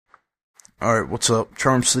Alright, what's up?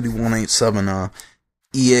 Charm City 187.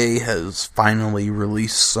 EA has finally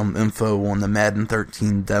released some info on the Madden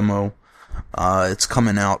 13 demo. It's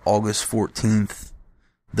coming out August 14th,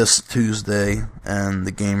 this Tuesday, and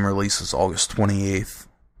the game releases August 28th.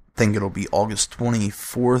 I think it'll be August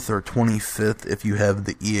 24th or 25th if you have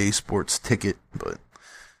the EA Sports ticket, but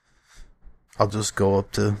I'll just go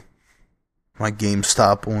up to my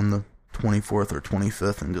GameStop on the 24th or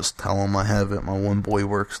 25th and just tell them I have it. My one boy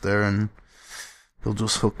works there and he'll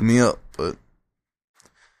just hook me up. But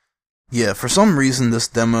yeah, for some reason this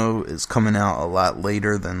demo is coming out a lot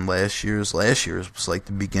later than last year's. Last year's was like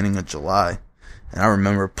the beginning of July, and I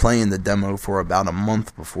remember playing the demo for about a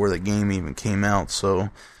month before the game even came out, so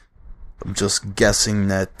I'm just guessing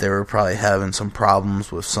that they were probably having some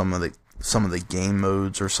problems with some of the game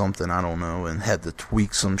modes or something, I don't know, and had to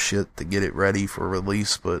tweak some shit to get it ready for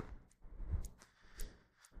release. But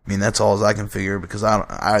I mean, that's all I can figure, because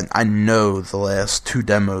I know the last two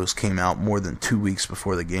demos came out more than 2 weeks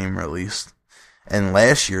before the game released. And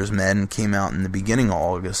last year's Madden came out in the beginning of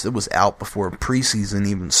August. It was out before preseason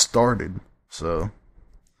even started. So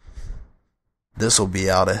this will be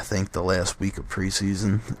out, I think, the last week of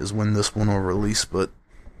preseason is when this one will release. But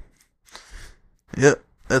yep,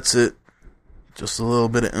 that's it. Just a little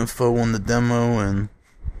bit of info on the demo, and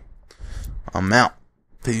I'm out.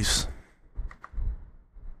 Peace.